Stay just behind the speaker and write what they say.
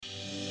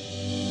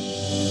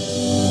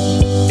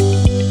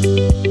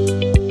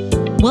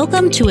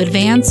Welcome to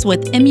Advance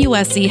with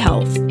MUSC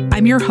Health.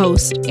 I'm your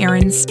host,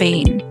 Erin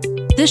Spain.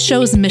 This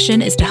show's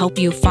mission is to help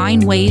you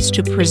find ways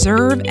to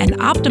preserve and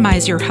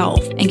optimize your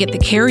health and get the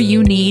care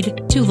you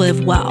need to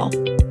live well.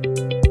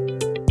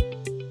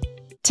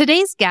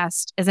 Today's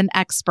guest is an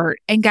expert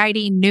in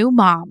guiding new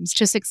moms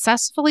to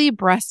successfully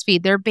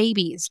breastfeed their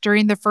babies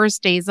during the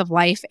first days of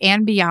life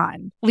and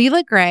beyond.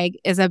 Lela Gregg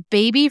is a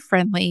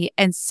baby-friendly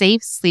and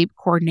safe sleep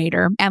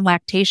coordinator and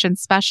lactation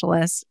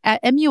specialist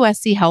at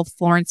MUSC Health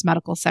Florence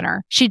Medical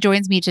Center. She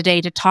joins me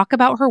today to talk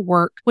about her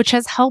work, which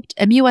has helped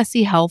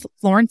MUSC Health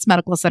Florence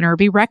Medical Center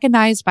be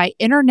recognized by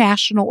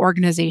international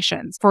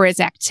organizations for its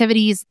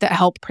activities that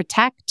help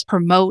protect,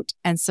 promote,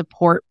 and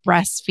support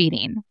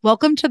breastfeeding.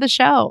 Welcome to the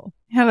show.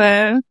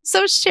 Hello.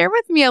 So share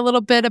with me a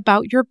little bit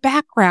about your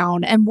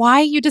background and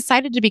why you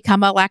decided to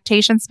become a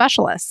lactation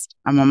specialist.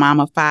 I'm a mom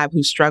of 5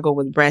 who struggled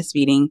with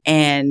breastfeeding,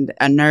 and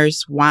a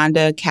nurse,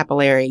 Wanda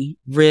Capillari,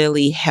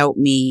 really helped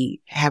me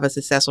have a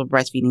successful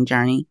breastfeeding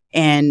journey.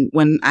 And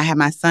when I had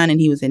my son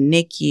and he was in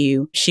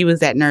NICU, she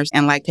was that nurse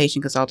and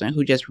lactation consultant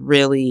who just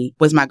really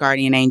was my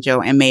guardian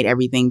angel and made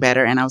everything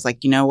better. And I was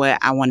like, you know what?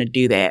 I want to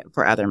do that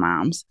for other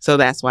moms. So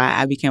that's why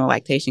I became a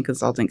lactation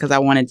consultant, because I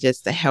wanted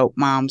just to help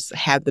moms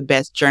have the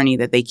best journey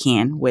that they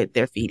can with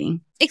their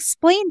feeding.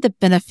 Explain the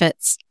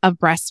benefits of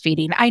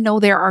breastfeeding. I know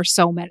there are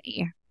so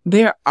many.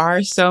 There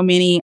are so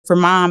many. For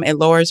mom, it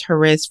lowers her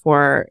risk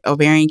for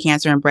ovarian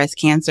cancer and breast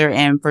cancer.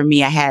 And for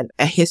me, I had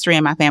a history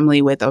in my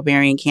family with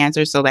ovarian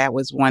cancer. So that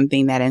was one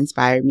thing that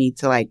inspired me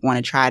to want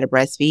to try to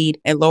breastfeed.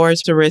 It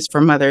lowers the risk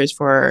for mothers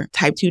for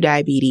type 2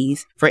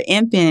 diabetes. For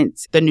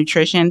infants, the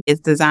nutrition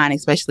is designed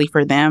especially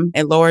for them.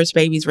 It lowers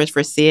babies' risk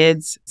for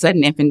SIDS,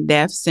 sudden infant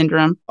death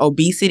syndrome,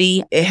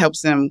 obesity. It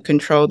helps them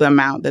control the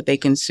amount that they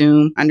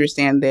consume,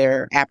 understand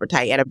their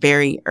appetite at a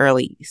very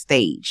early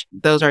stage.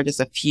 Those are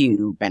just a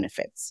few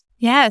benefits.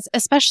 Yes,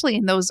 especially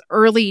in those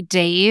early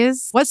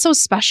days. What's so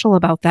special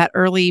about that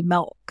early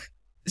milk?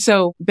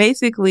 So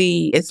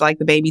basically, it's like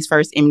the baby's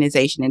first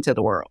immunization into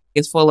the world.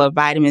 It's full of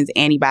vitamins,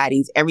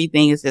 antibodies.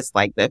 Everything is just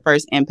like the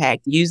first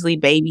impact. Usually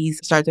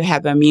babies start to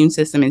have the immune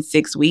system in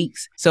 6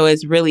 weeks. So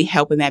it's really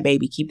helping that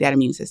baby keep that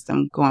immune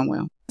system going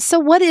well. So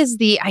what is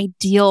the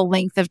ideal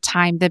length of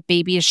time that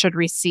babies should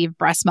receive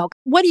breast milk?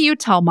 What do you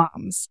tell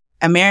moms?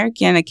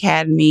 American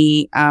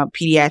Academy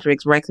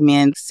Pediatrics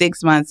recommends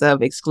 6 months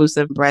of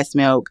exclusive breast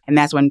milk, and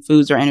that's when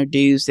foods are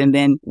introduced, and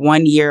then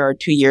 1 year or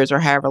 2 years or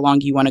however long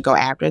you want to go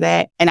after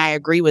that. And I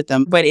agree with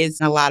them, but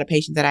it's a lot of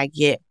patients that I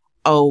get,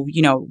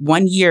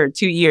 1 year,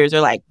 2 years,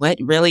 they're like, what,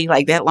 really?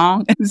 Like that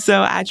long?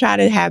 So I try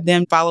to have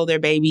them follow their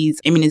baby's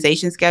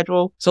immunization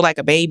schedule. So like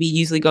a baby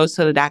usually goes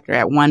to the doctor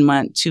at 1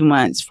 month, 2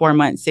 months, 4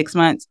 months, 6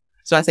 months.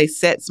 So I say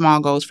set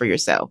small goals for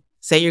yourself.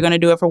 Say you're going to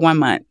do it for 1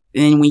 month.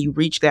 And then when you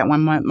reach that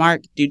 1 month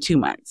mark, do 2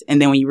 months. And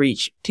then when you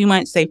reach 2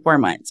 months, say 4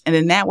 months. And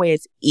then that way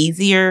it's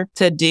easier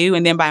to do.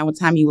 And then by the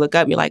time you look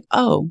up, you're like,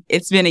 oh,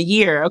 it's been a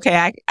year.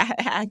 Okay,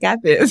 I got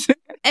this.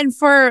 And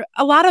for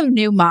a lot of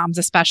new moms,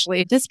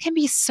 especially, this can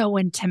be so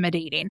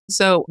intimidating.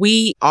 So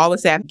we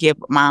always have to give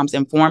moms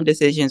informed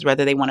decisions,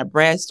 whether they want to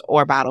breast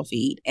or bottle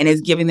feed. And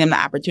it's giving them the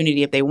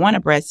opportunity, if they want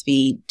to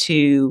breastfeed,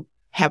 to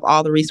have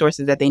all the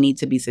resources that they need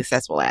to be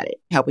successful at it,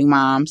 helping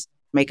moms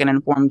make an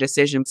informed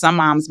decision. Some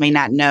moms may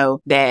not know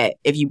that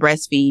if you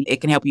breastfeed,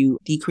 it can help you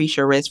decrease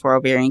your risk for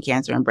ovarian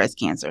cancer and breast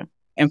cancer.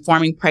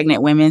 Informing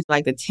pregnant women,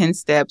 like the 10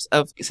 steps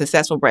of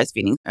successful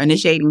breastfeeding,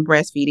 initiating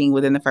breastfeeding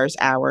within the first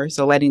hour.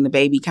 So letting the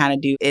baby kind of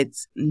do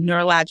its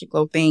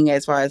neurological thing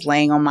as far as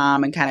laying on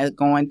mom and kind of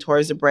going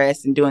towards the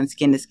breast and doing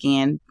skin to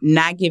skin.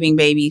 Not giving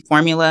baby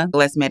formula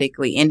unless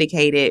medically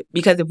indicated.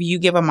 Because if you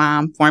give a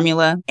mom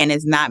formula and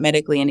it's not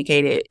medically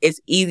indicated, it's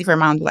easy for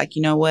mom to be like,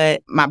 you know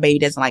what? My baby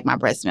doesn't like my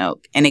breast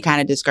milk. And it kind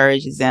of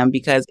discourages them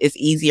because it's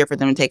easier for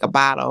them to take a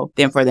bottle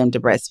than for them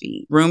to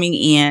breastfeed. Rooming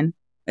in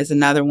is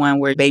another one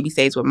where baby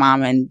stays with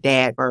mom and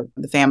dad or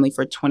the family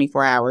for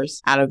 24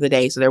 hours out of the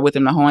day. So they're with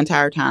them the whole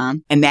entire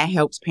time. And that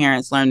helps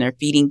parents learn their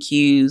feeding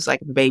cues,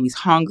 like if the baby's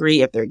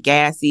hungry, if they're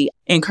gassy.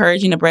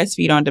 Encouraging to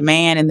breastfeed on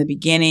demand in the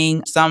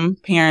beginning. Some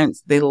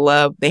parents, they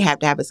have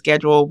to have a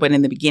schedule, but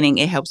in the beginning,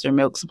 it helps their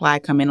milk supply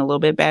come in a little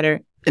bit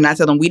better. And I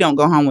tell them, we don't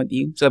go home with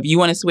you. So if you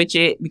want to switch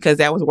it because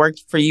that was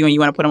worked for you and you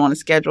want to put them on a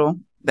schedule,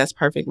 that's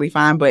perfectly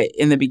fine. But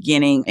in the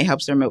beginning, it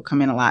helps their milk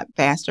come in a lot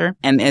faster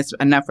and it's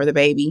enough for the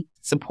baby.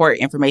 Support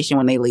information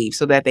when they leave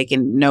so that they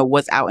can know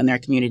what's out in their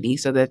community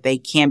so that they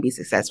can be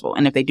successful.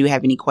 And if they do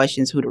have any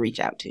questions, who to reach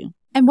out to.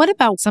 And what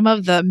about some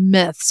of the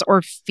myths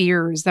or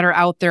fears that are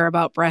out there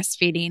about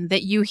breastfeeding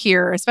that you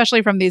hear,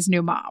 especially from these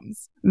new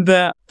moms?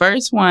 The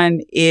first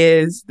one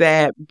is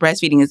that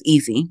breastfeeding is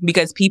easy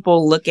because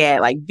people look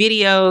at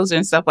videos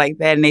and stuff like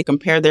that and they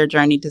compare their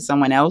journey to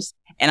someone else.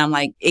 And I'm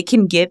like, it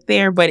can get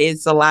there, but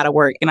it's a lot of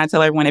work. And I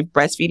tell everyone if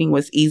breastfeeding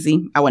was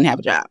easy, I wouldn't have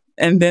a job.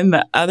 And then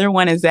the other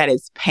one is that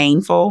it's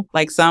painful.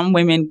 Like some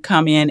women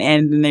come in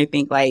and then they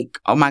think like,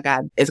 oh my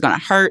God, it's going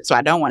to hurt. So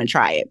I don't want to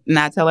try it. And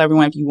I tell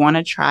everyone, if you want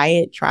to try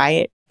it, try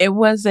it. It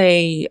was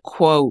a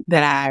quote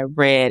that I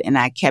read and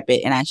I kept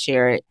it and I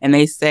share it. And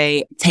they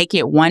say, take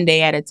it one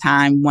day at a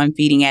time, one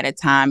feeding at a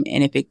time.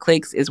 And if it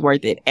clicks, it's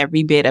worth it.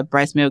 Every bit of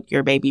breast milk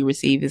your baby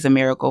receives is a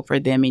miracle for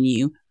them and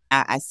you.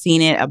 I've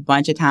seen it a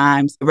bunch of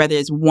times, whether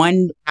it's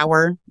 1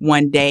 hour,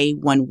 1 day,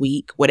 1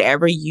 week,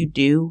 whatever you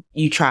do,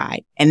 you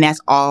try. And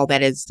that's all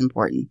that is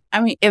important.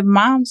 I mean, if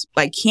moms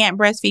can't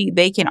breastfeed,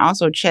 they can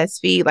also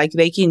chest feed.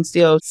 They can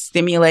still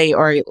stimulate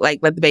or let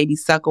the baby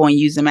suckle and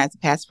use them as a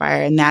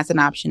pacifier. And that's an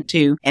option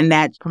too. And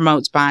that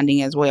promotes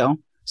bonding as well.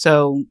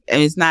 So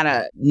it's not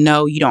a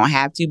no, you don't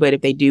have to, but if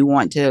they do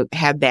want to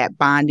have that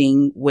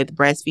bonding with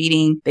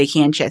breastfeeding, they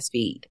can chest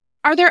feed.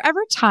 Are there ever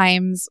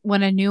times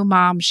when a new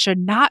mom should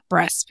not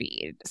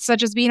breastfeed,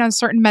 such as being on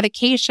certain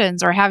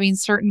medications or having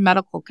certain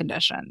medical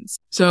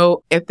conditions?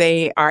 So if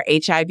they are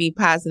HIV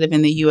positive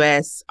in the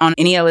U.S., on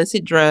any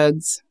illicit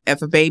drugs,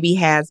 if a baby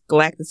has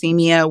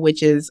galactosemia,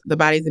 which is the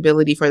body's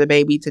ability for the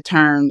baby to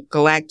turn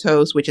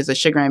galactose, which is a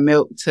sugar in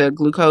milk, to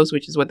glucose,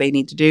 which is what they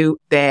need to do,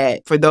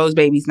 that for those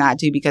babies not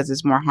to because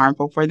it's more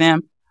harmful for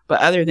them. But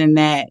other than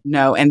that,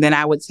 no. And then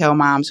I would tell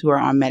moms who are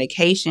on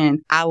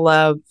medication, I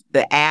love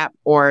the app,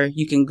 or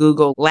you can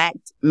Google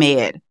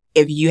LactMed.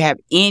 If you have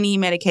any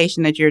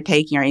medication that you're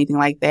taking or anything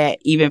like that,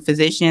 even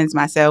physicians,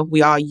 myself,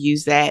 we all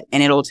use that,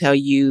 and it'll tell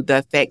you the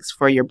effects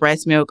for your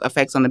breast milk,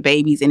 effects on the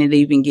babies, and it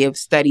even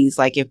gives studies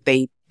if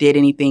they did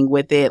anything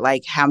with it,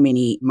 how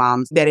many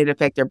moms that it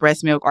affected their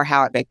breast milk or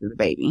how it affected the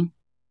baby.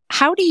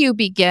 How do you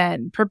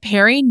begin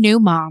preparing new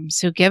moms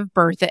who give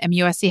birth at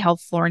MUSC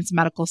Health Florence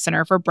Medical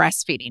Center for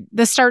breastfeeding?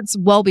 This starts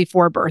well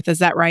before birth, is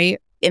that right?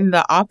 In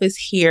the office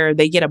here,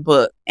 they get a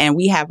book, and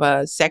we have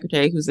a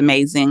secretary who's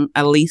amazing,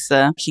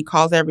 Elisa. She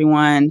calls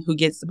everyone who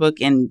gets the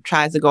book and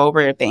tries to go over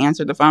if they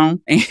answer the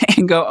phone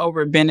and go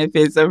over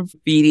benefits of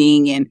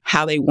feeding and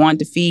how they want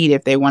to feed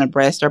if they want to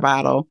breast or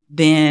bottle.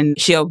 Then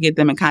she'll get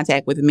them in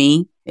contact with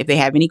me if they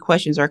have any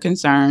questions or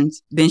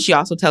concerns. Then she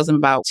also tells them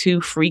about 2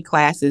 free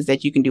classes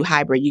that you can do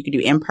hybrid. You can do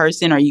in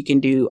person or you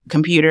can do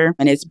computer,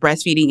 and it's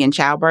breastfeeding and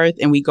childbirth.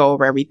 And we go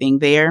over everything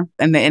there.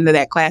 And the end of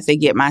that class, they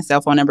get my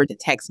cell phone number to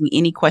text me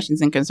any questions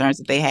and concerns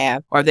that they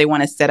have, or if they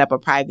want to set up a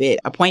private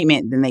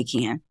appointment, then they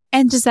can.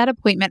 And does that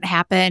appointment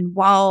happen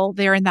while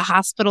they're in the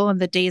hospital in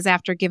the days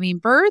after giving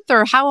birth,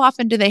 or how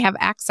often do they have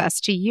access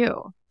to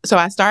you? So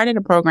I started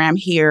a program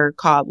here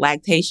called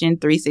Lactation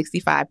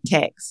 365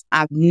 Text.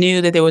 I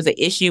knew that there was an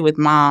issue with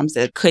moms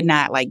that could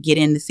not get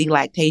in to see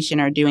lactation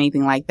or do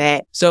anything like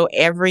that. So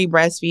every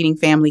breastfeeding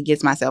family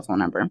gets my cell phone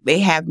number. They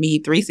have me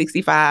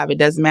 365. It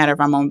doesn't matter if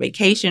I'm on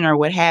vacation or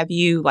what have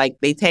you.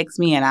 They text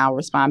me and I'll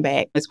respond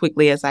back as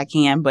quickly as I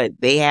can, but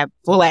they have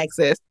full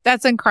access.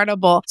 That's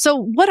incredible. So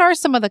what are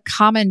some of the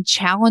common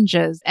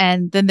challenges?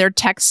 And then they're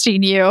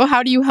texting you.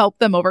 How do you help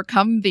them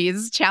overcome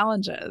these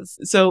challenges?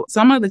 So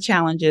some of the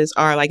challenges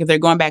are if they're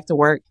going back to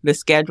work, the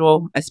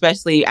schedule,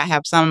 especially I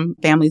have some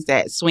families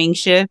that swing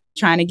shift,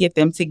 trying to get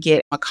them to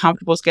get a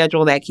comfortable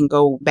schedule that can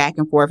go back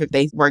and forth if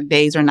they work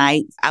days or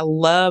nights. I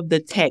love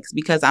the text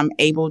because I'm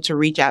able to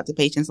reach out to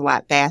patients a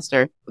lot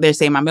faster. They're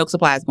saying my milk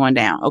supply is going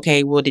down.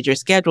 Okay, well, did your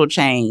schedule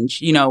change?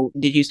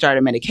 Did you start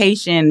a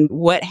medication?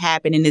 What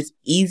happened? And it's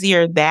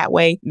easier that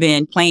way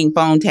than playing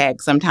phone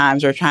tag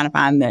sometimes or trying to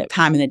find the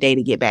time in the day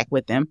to get back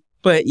with them.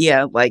 But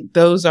yeah,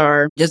 those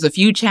are just a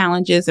few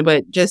challenges,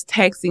 but just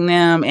texting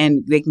them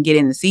and they can get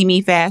in to see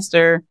me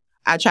faster.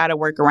 I try to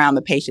work around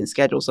the patient's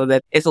schedule so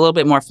that it's a little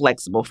bit more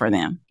flexible for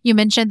them. You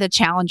mentioned the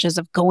challenges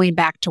of going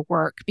back to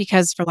work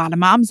because for a lot of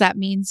moms, that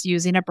means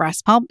using a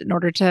breast pump in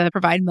order to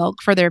provide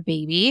milk for their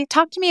baby.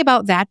 Talk to me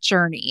about that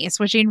journey,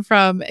 switching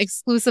from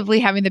exclusively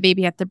having the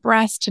baby at the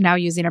breast to now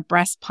using a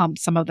breast pump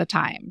some of the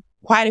time.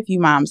 Quite a few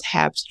moms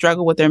have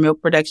struggled with their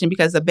milk production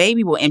because the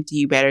baby will empty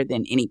you better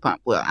than any pump.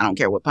 Well, I don't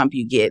care what pump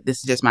you get. This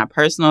is just my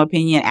personal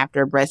opinion.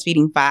 After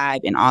breastfeeding 5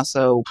 and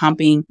also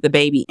pumping, the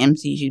baby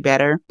empties you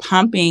better.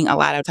 Pumping, a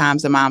lot of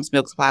times the mom's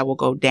milk supply will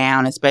go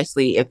down,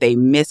 especially if they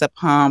miss a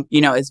pump.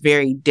 It's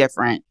very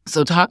different.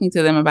 So talking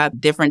to them about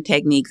different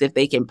techniques, if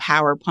they can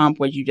power pump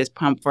where you just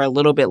pump for a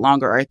little bit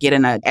longer or get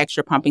an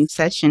extra pumping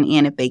session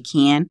in if they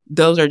can.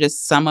 Those are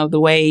just some of the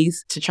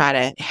ways to try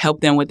to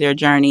help them with their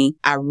journey.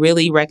 I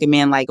really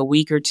recommend a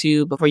week or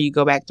 2 before you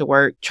go back to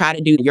work, try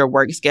to do your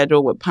work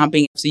schedule with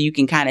pumping so you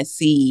can kind of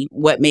see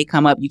what may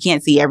come up. You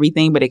can't see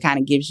everything, but it kind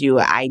of gives you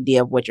an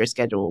idea of what your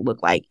schedule will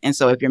look like. And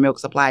so if your milk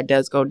supply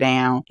does go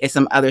down, it's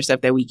some other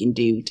stuff that we can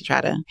do to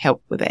try to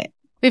help with that.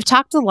 We've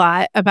talked a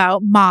lot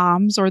about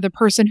moms or the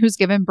person who's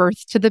given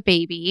birth to the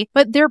baby,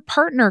 but their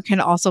partner can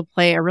also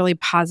play a really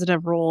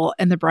positive role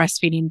in the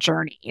breastfeeding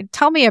journey.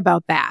 Tell me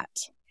about that.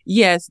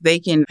 Yes, they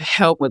can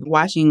help with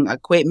washing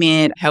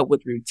equipment, help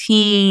with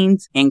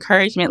routines,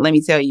 encouragement. Let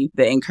me tell you,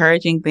 the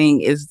encouraging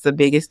thing is the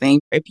biggest thing.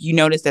 If you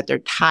notice that they're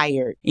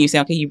tired and you say,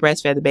 okay, you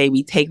breastfed the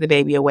baby, take the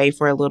baby away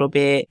for a little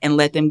bit and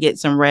let them get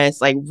some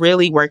rest,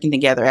 really working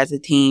together as a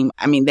team.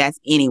 I mean, that's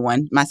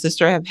anyone. My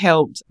sister have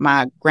helped.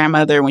 My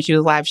grandmother, when she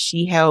was alive,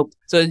 she helped.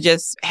 So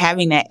just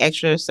having that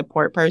extra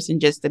support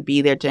person just to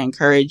be there to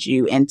encourage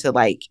you and to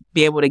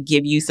be able to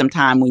give you some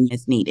time when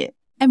it's needed.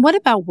 And what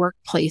about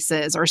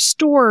workplaces or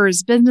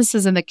stores,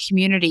 businesses in the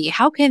community?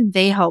 How can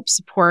they help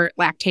support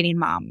lactating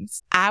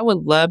moms? I would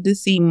love to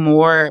see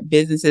more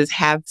businesses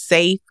have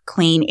safe,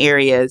 clean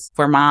areas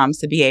for moms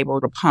to be able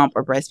to pump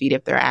or breastfeed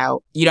if they're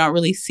out. You don't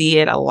really see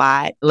it a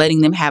lot, letting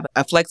them have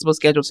a flexible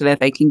schedule so that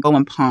they can go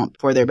and pump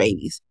for their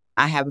babies.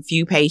 I have a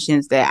few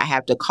patients that I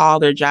have to call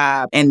their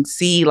job and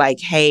see like,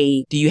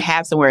 hey, do you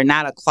have somewhere,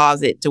 not a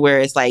closet to where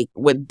it's like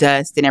with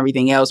dust and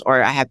everything else?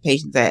 Or I have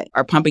patients that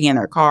are pumping in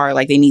their car,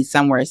 like they need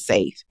somewhere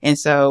safe. And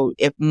so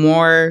if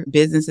more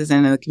businesses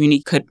in the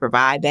community could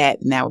provide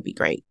that, then that would be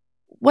great.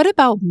 What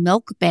about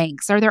milk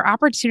banks? Are there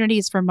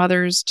opportunities for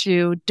mothers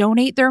to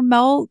donate their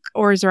milk,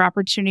 or is there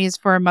opportunities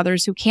for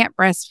mothers who can't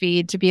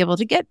breastfeed to be able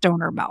to get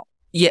donor milk?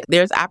 Yeah,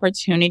 there's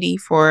opportunity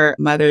for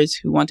mothers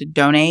who want to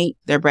donate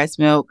their breast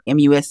milk.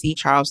 MUSC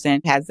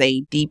Charleston has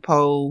a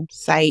depot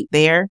site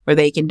there where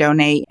they can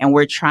donate. And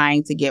we're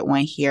trying to get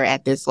one here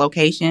at this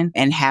location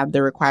and have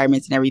the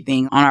requirements and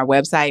everything on our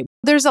website.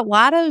 There's a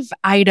lot of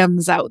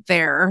items out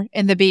there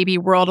in the baby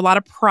world, a lot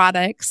of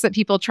products that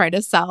people try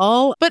to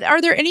sell. But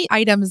are there any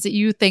items that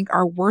you think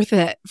are worth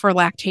it for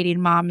lactating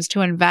moms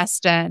to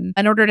invest in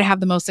order to have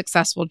the most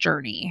successful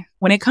journey?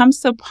 When it comes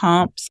to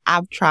pumps,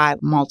 I've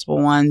tried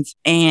multiple ones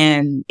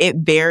and it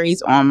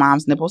varies on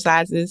mom's nipple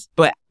sizes.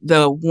 But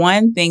the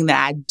one thing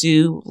that I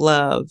do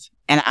love,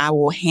 and I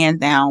will hands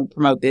down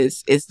promote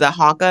this, is the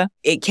Hawka.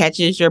 It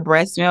catches your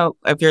breast milk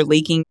if you're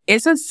leaking.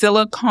 It's a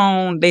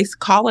silicone. They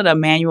call it a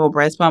manual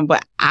breast pump,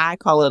 but I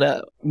call it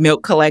a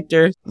milk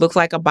collector. Looks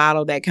like a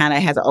bottle that kind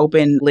of has an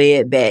open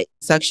lid that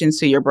suctions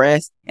to your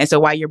breast. And so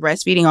while you're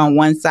breastfeeding on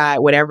one side,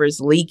 whatever is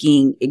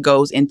leaking, it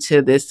goes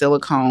into this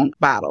silicone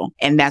bottle.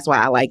 And that's why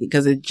I like it,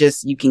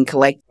 because you can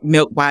collect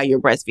milk while you're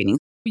breastfeeding.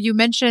 You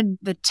mentioned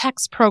the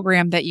text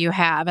program that you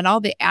have and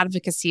all the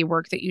advocacy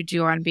work that you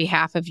do on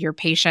behalf of your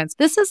patients.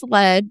 This has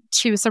led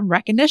to some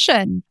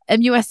recognition.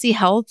 MUSC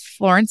Health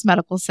Florence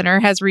Medical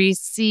Center has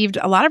received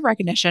a lot of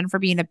recognition for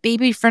being a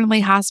baby-friendly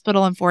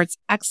hospital and for its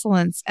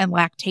excellence in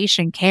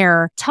lactation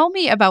care. Tell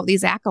me about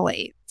these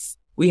accolades.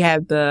 We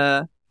have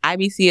the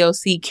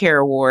IBCLC Care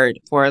Award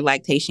for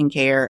lactation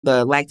care.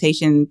 The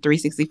Lactation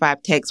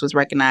 365 text was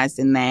recognized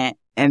in that.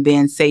 And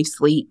then Safe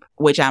Sleep,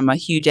 which I'm a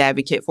huge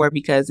advocate for,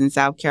 because in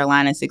South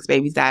Carolina, 6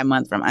 babies die a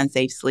month from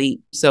unsafe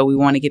sleep. So we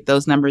want to get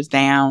those numbers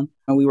down.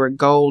 And we were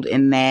gold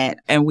in that.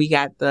 And we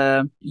got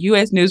the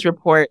U.S. News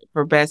Report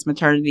for best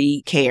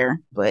maternity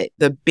care. But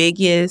the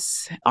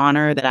biggest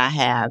honor that I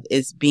have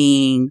is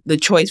being the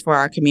choice for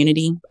our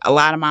community. A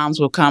lot of moms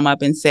will come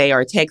up and say,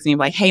 or text me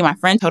like, hey, my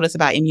friend told us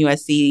about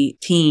MUSC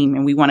team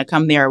and we want to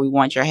come there. We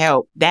want your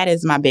help. That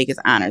is my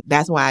biggest honor.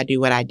 That's why I do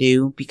what I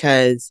do,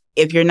 because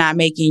if you're not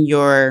making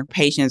your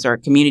patients or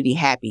community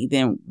happy,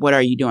 then what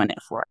are you doing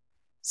it for?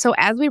 So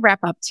as we wrap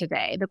up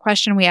today, the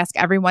question we ask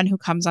everyone who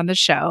comes on the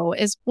show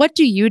is, what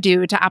do you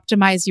do to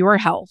optimize your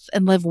health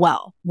and live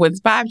well?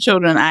 With 5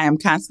 children, I am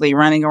constantly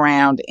running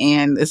around,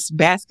 and it's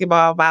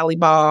basketball,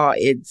 volleyball,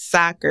 it's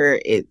soccer.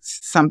 It's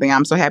something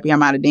I'm so happy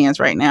I'm out of dance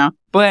right now.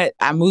 But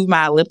I moved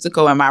my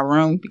elliptical in my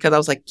room because I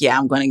was like, yeah,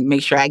 I'm going to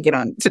make sure I get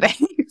on it today.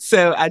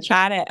 So I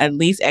try to at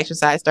least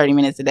exercise 30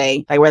 minutes a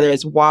day, like whether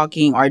it's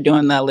walking or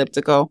doing the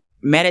elliptical.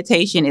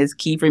 Meditation is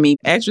key for me.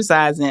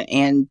 Exercising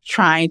and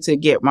trying to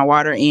get my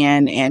water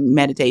in, and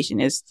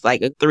meditation is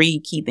like 3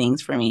 key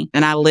things for me.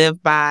 And I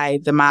live by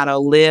the motto,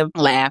 live,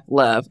 laugh,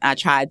 love. I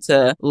try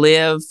to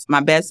live my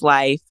best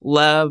life,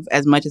 love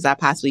as much as I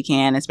possibly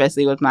can,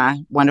 especially with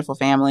my wonderful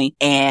family,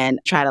 and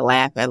try to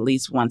laugh at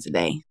least once a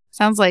day.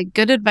 Sounds like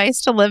good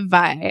advice to live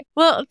by.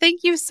 Well,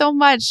 thank you so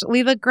much,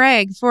 Lela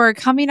Gregg, for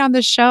coming on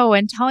the show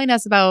and telling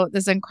us about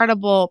this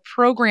incredible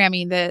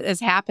programming that is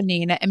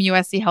happening at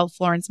MUSC Health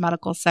Florence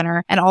Medical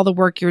Center and all the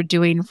work you're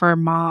doing for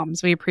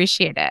moms. We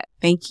appreciate it.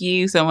 Thank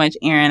you so much,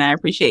 Erin. I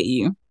appreciate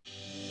you.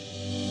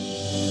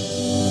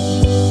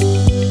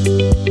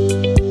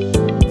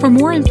 For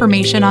more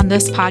information on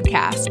this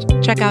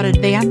podcast, check out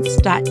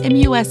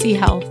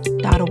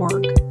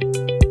advance.muschealth.org.